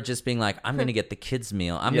forever just being like, I'm gonna get the kids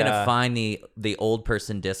meal. I'm gonna find the old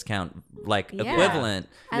person discount equivalent.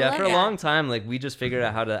 For a long time, like we just figured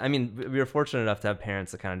out how to. I mean, we were fortunate enough to have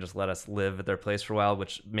parents that kind of just let us live at their place for a while,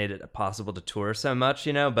 which made it possible to tour so much,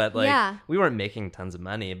 But like we weren't making tons of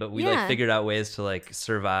money, but we like figured out ways to like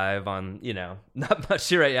survive on not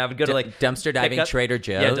much. Right? I would go to like dumpster diving, Trader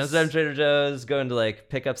Joe's. Yeah, dumpster diving, Trader Joe's. Going to like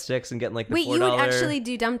pick up sticks and getting like the $4. Wait, you would actually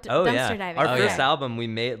do dumpster diving? Our first album, we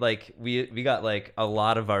made like we got like a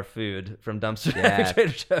lot of our food from dumpster diving,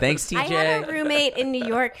 Trader Joe's. Thanks, TJ. I had a roommate in New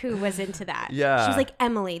York who was into that. Yeah. She was like,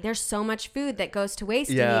 Emily, there's so much food that goes to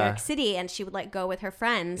waste in New York City, and she would like go with her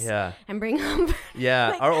friends and bring home.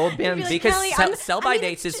 Our old band, because sell-by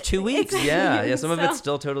dates is 2 weeks. Exactly. Some of it's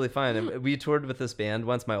still totally fine. And we toured with this band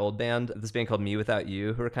once, my old band, this band called Me Without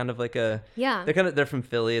You, who are kind of like they're from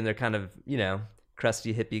Philly, and they're kind of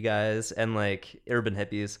crusty hippie guys and like urban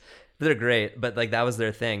hippies. They're great, but like that was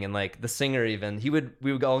their thing. And like the singer, even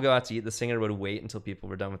we would all go out to eat. The singer would wait until people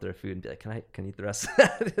were done with their food and be like, can I eat the rest of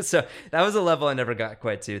that? So that was a level I never got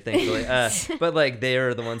quite to, thankfully. But like they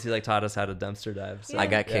were the ones who like taught us how to dumpster dive. So, I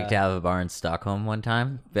got kicked out of a bar in Stockholm one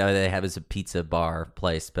time. It was a pizza bar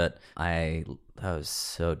place, but that was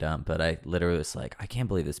so dumb, but I literally was like, I can't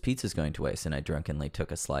believe this pizza's going to waste, and I drunkenly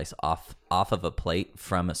took a slice off of a plate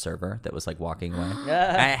from a server that was like walking away.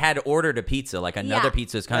 I had ordered a pizza, like another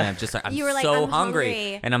pizza was coming. I'm just like, I'm so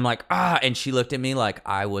hungry, and I'm like, and she looked at me like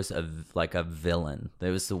I was a villain. It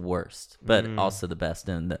was the worst, but also the best,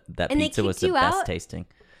 and that pizza was the best tasting.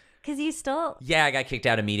 Because you still... Yeah, I got kicked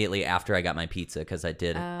out immediately after I got my pizza because I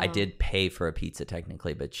did pay for a pizza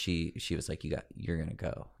technically, but she was like, you're gonna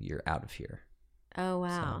go. You're out of here. Oh,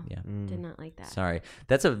 wow. So, Did not like that. Sorry.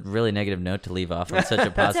 That's a really negative note to leave off on such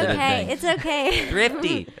a positive thing. It's okay.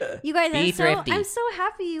 Thrifty. You guys, thrifty. I'm so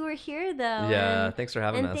happy you were here, though. Yeah, thanks for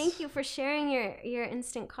having us. And thank you for sharing your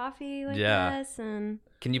instant coffee with us. And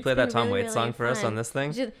can you play that Tom Waits song for us on this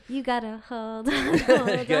thing? You gotta hold on. Hold on.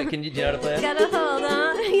 Do you know how to play it? You gotta hold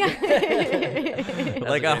on. Yeah.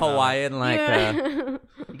 Like a Hawaiian,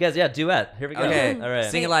 You guys, duet. Here we go. Okay, all right.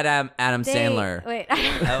 Sing it like Adam Sandler. Wait.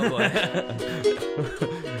 Oh boy.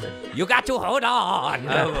 You got to hold on.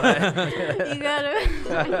 Oh boy. You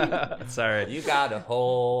gotta. Sorry. You gotta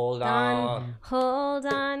hold on. Hold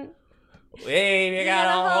on. Wait, you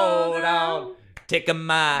gotta hold on. take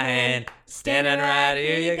my hand, standing right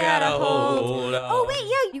here, you gotta hold on. Oh, wait,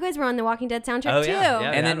 yeah, you guys were on the Walking Dead soundtrack, too.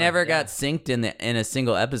 And it never got synced in a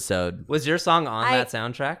single episode. Was your song on that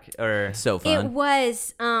soundtrack? Or so fun. It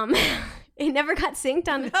was, it never got synced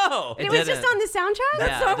on. No, it was just on the soundtrack.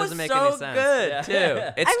 That song was so good too.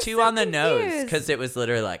 It's too on the nose because it was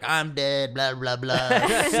literally like, I'm dead, blah blah blah,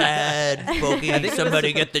 sad, spooky.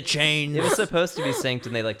 Somebody get the chains. It was supposed to be synced,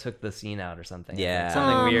 and they like took the scene out or something. Yeah,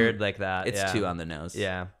 something weird like that. It's too on the nose.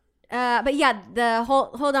 Yeah. But yeah, the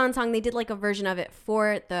Hold On song, they did like a version of it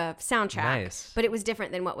for the soundtrack. Nice. But it was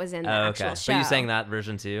different than what was in the actual show. But you sang that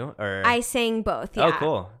version too? Or I sang both, yeah. Oh,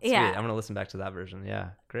 cool. Sweet. Yeah. I'm going to listen back to that version.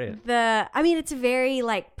 Yeah, great. It's very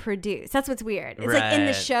like produced. That's what's weird. It's like in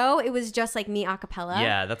the show, it was just like me a cappella.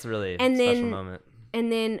 Yeah, that's a really special moment. And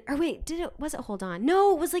then, or wait, was it Hold On?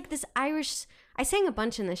 No, it was like this Irish, I sang a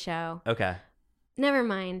bunch in the show. Okay. Never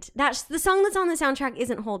mind. That's the song that's on the soundtrack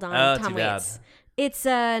isn't Hold On. Oh, Tom too bad. Waits. It's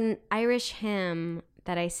an Irish hymn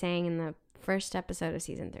that I sang in the first episode of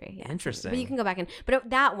season 3. Yeah, interesting. But you can go back but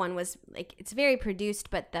that one was like, it's very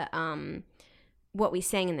produced, but the what we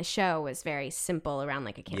sang in the show was very simple around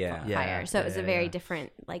like a campfire. So it was a very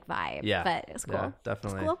different like vibe. Yeah, but it was cool. Yeah,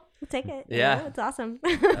 definitely. It's cool. We'll take it. Yeah, it's awesome.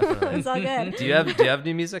 Definitely. It's all good. Do you have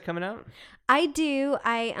new music coming out? I do.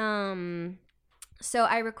 So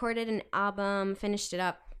I recorded an album, finished it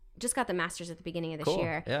up. Just got the masters at the beginning of this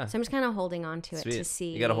year. Yeah. So I'm just kind of holding on to it to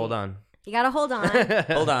see. You got to hold on. You got to hold on.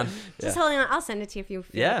 Hold on. Just holding on. I'll send it to you if you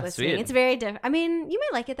feel like listening. Sweet. It's very different. I mean, you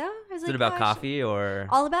might like it though. Is it about coffee or?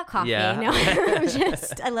 All about coffee. Yeah. No,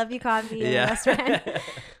 I love you, coffee. Yeah. Best friend.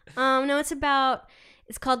 No, it's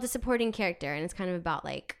called The Supporting Character, and it's kind of about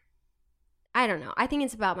like, I don't know. I think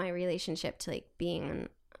it's about my relationship to like being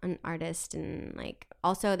an artist, and like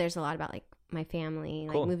also there's a lot about like my family,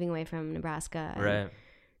 like moving away from Nebraska. Right.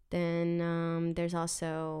 Then there's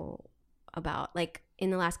also about like in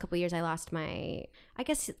the last couple of years I lost I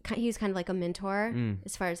guess he was kind of like a mentor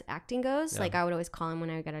as far as acting goes. Like I would always call him when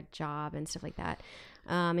I got a job and stuff like that.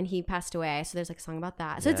 And he passed away, so there's like a song about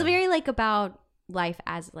that. So it's very like about life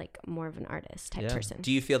as like more of an artist type person.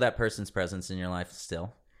 Do you feel that person's presence in your life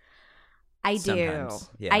still? I Sometimes.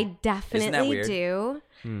 do. Yeah. I definitely do.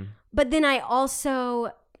 But then I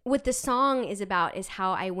also, what the song is about is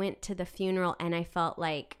how I went to the funeral and I felt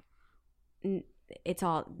like it's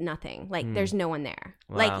all nothing. Like there's no one there.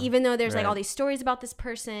 Wow. Like even though there's like all these stories about this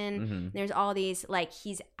person, there's all these like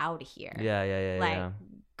he's out of here. Yeah. Like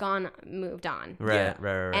gone, moved on. Right.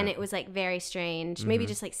 And it was like very strange. Maybe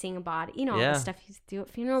just like seeing a body, all the stuff you do at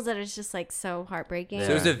funerals that is just like so heartbreaking. So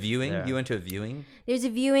it was a viewing. You went to a viewing? There's a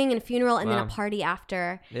viewing and a funeral and then a party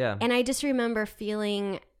after. Yeah. And I just remember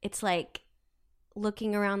feeling it's like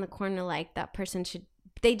looking around the corner like that person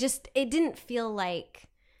it didn't feel like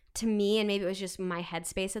to me, and maybe it was just my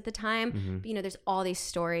headspace at the time, but, there's all these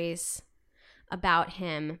stories about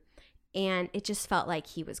him and it just felt like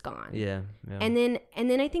he was gone. Yeah. And then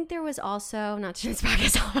I think there was also, not to this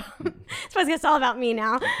podcast it's all about me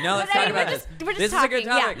now. No, let's talk about this. We're just this talking. is a good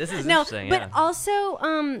topic. Yeah. This is interesting. But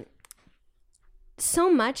also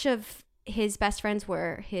so much of his best friends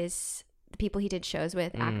were the people he did shows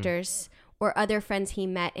with, actors or other friends he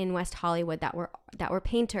met in West Hollywood that were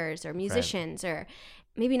painters or musicians or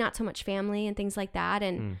maybe not so much family and things like that.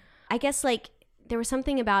 And I guess like there was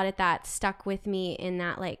something about it that stuck with me in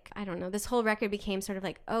that, like, I don't know, this whole record became sort of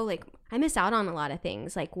like, oh, like I miss out on a lot of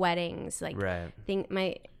things, like weddings, like things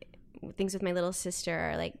with my little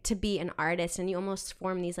sister, like to be an artist, and you almost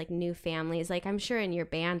form these like new families. Like I'm sure in your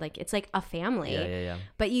band, like it's like a family. Yeah.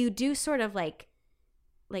 But you do sort of like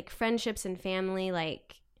friendships and family,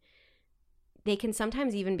 like they can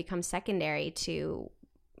sometimes even become secondary to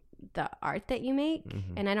the art that you make.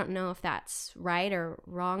 And I don't know if that's right or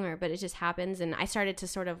wrong but it just happens. And I started to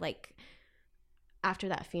sort of like after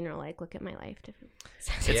that funeral, like look at my life differently.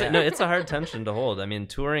 It's a hard tension to hold. I mean,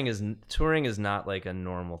 touring is not like a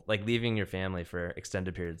normal, like leaving your family for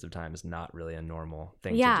extended periods of time is not really a normal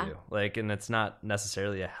thing to do. Like, and it's not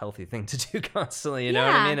necessarily a healthy thing to do constantly. You know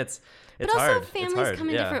what I mean? It's but also hard. families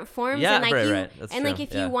come in different forms. Yeah, and like right. That's and true. like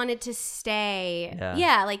if you wanted to stay,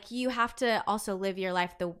 like you have to also live your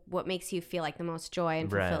life what makes you feel like the most joy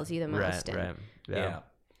and fulfills you the most. Right. Yeah.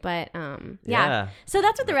 But so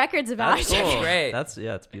that's what the record's about. That's cool. Great.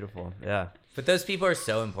 It's beautiful. Yeah. But those people are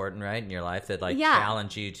so important, right, in your life that like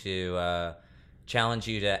challenge you to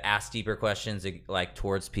ask deeper questions like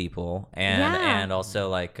towards people and also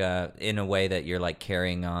like in a way that you're like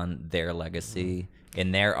carrying on their legacy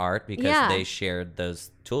in their art because they shared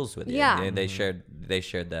those tools with you. Yeah. They shared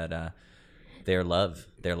that their love,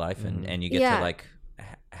 their life, and you get to like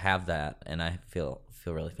have that, and I feel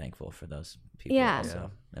really thankful for those people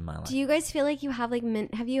also in my life. Do you guys feel like you have like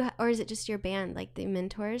or is it just your band, like the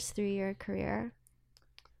mentors through your career?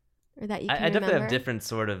 Or that you can I definitely have different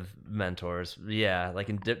sort of mentors. Yeah, like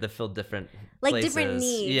that fill different places. Different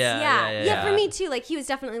needs. Yeah, for me too. Like he was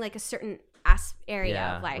definitely like a certain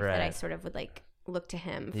area of life that I sort of would like look to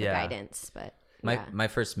him for guidance. But my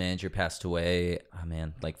first manager passed away. Oh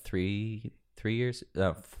man, like 4 years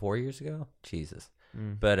ago. Jesus.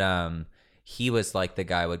 But he was like the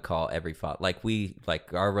guy I would call every father.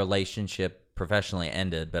 Like our relationship professionally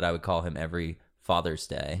ended, but I would call him every Father's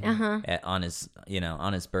Day on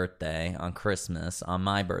his birthday, on Christmas, on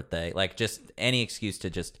my birthday, like just any excuse to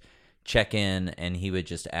just check in, and he would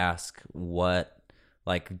just ask what,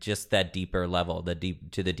 like just that deeper level, the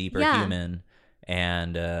deeper human,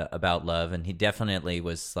 and about love. And he definitely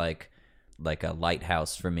was like a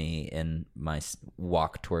lighthouse for me in my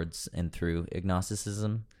walk towards and through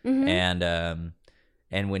agnosticism. And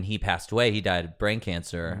when he passed away, he died of brain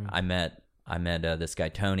cancer. I met this guy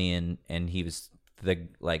Tony, and he was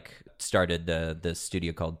started the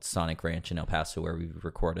studio called Sonic Ranch in El Paso where we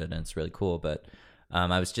recorded, and it's really cool. But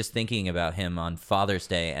I was just thinking about him on Father's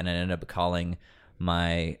Day, and I ended up calling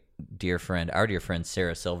our dear friend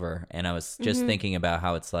Sarah Silver, and I was just thinking about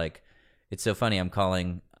how it's so funny. I'm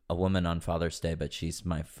calling a woman on Father's Day, but she's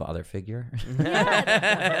my father figure. Yeah,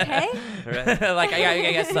 that's okay. Right.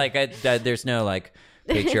 I guess there's no like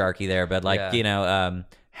patriarchy there, but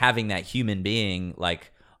having that human being,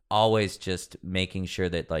 like always just making sure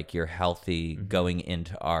that like you're healthy going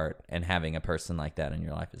into art, and having a person like that in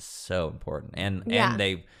your life is so important. And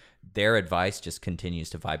their advice just continues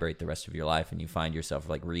to vibrate the rest of your life, and you find yourself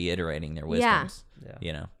like reiterating their wisdoms.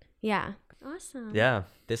 Yeah. Awesome. Yeah.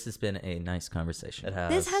 This has been a nice conversation. It has.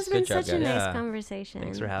 This has been such a nice conversation.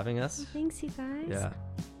 Thanks for having us. Thanks, you guys. Yeah.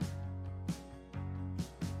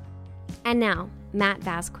 And now, Matt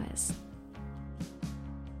Vasquez.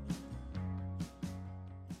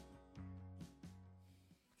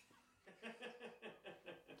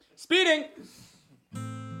 Speeding!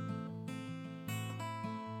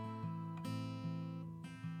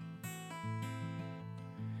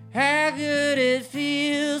 How good it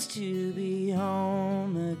feels to be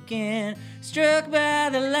home again, struck by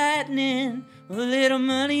the lightning, a little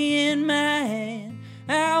money in my hand.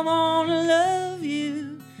 I wanna love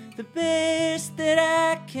you the best that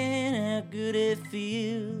I can. How good it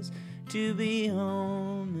feels to be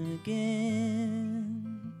home again.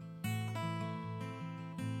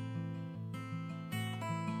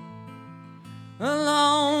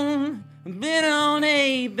 Alone, been on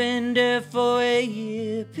a bender for a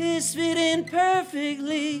year, piss fitting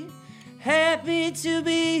perfectly, happy to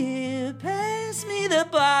be here. Pass me the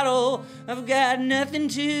bottle, I've got nothing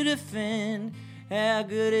to defend. How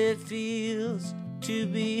good it feels to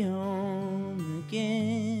be home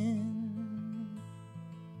again.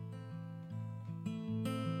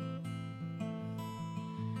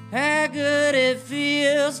 How good it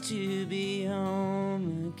feels to be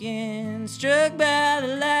home again, struck by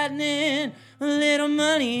the lightning, a little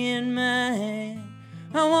money in my hand.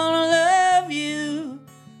 I wanna love you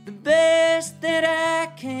the best that I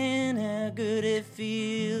can. How good it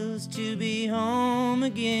feels to be home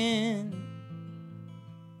again.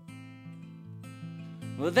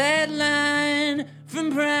 Well, that line from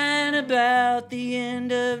Brian about the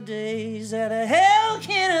end of days. How the hell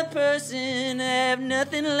can a person have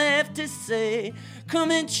nothing left to say?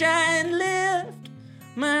 Come and try and lift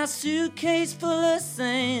my suitcase full of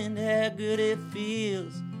sand. How good it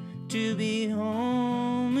feels to be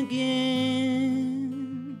home again.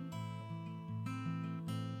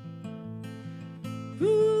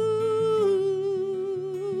 Ooh.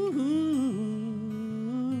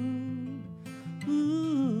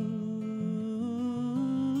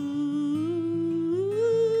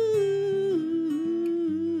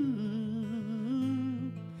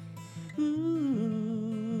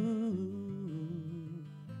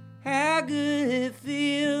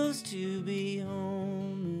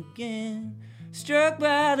 Struck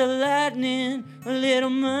by the lightning, a little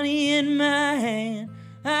money in my hand.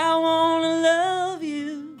 I wanna love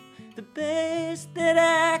you the best that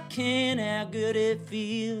I can. How good it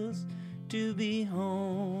feels to be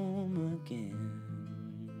home again.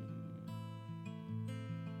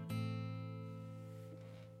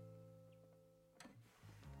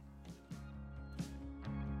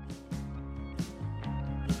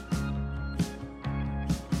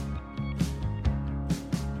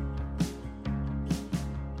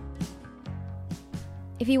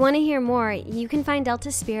 If you want to hear more, you can find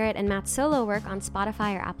Delta Spirit and Matt's solo work on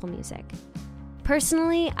Spotify or Apple Music.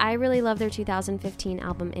 Personally, I really love their 2015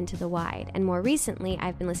 album Into the Wide, and more recently,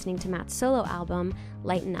 I've been listening to Matt's solo album,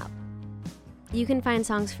 Lighten Up. You can find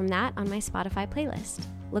songs from that on my Spotify playlist.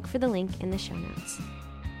 Look for the link in the show notes.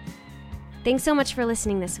 Thanks so much for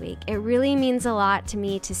listening this week. It really means a lot to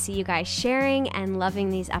me to see you guys sharing and loving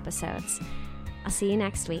these episodes. I'll see you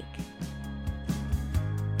next week.